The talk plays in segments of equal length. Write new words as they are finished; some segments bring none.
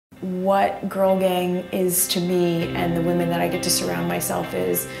what Girl Gang is to me and the women that I get to surround myself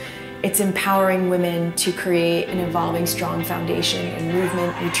is, it's empowering women to create an evolving, strong foundation in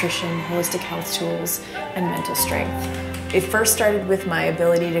movement, nutrition, holistic health tools, and mental strength. It first started with my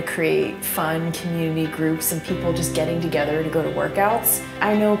ability to create fun community groups and people just getting together to go to workouts.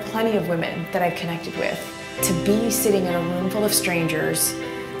 I know plenty of women that I've connected with. To be sitting in a room full of strangers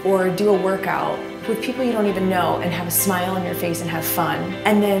or do a workout with people you don't even know and have a smile on your face and have fun,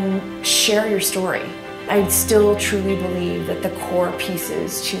 and then share your story. I still truly believe that the core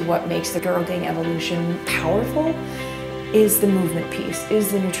pieces to what makes the Girl Gang evolution powerful is the movement piece,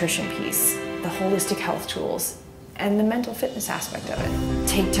 is the nutrition piece, the holistic health tools, and the mental fitness aspect of it.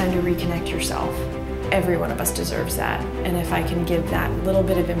 Take time to reconnect yourself. Every one of us deserves that. And if I can give that little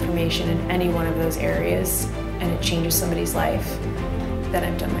bit of information in any one of those areas and it changes somebody's life, then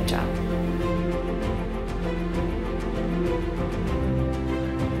I've done my job.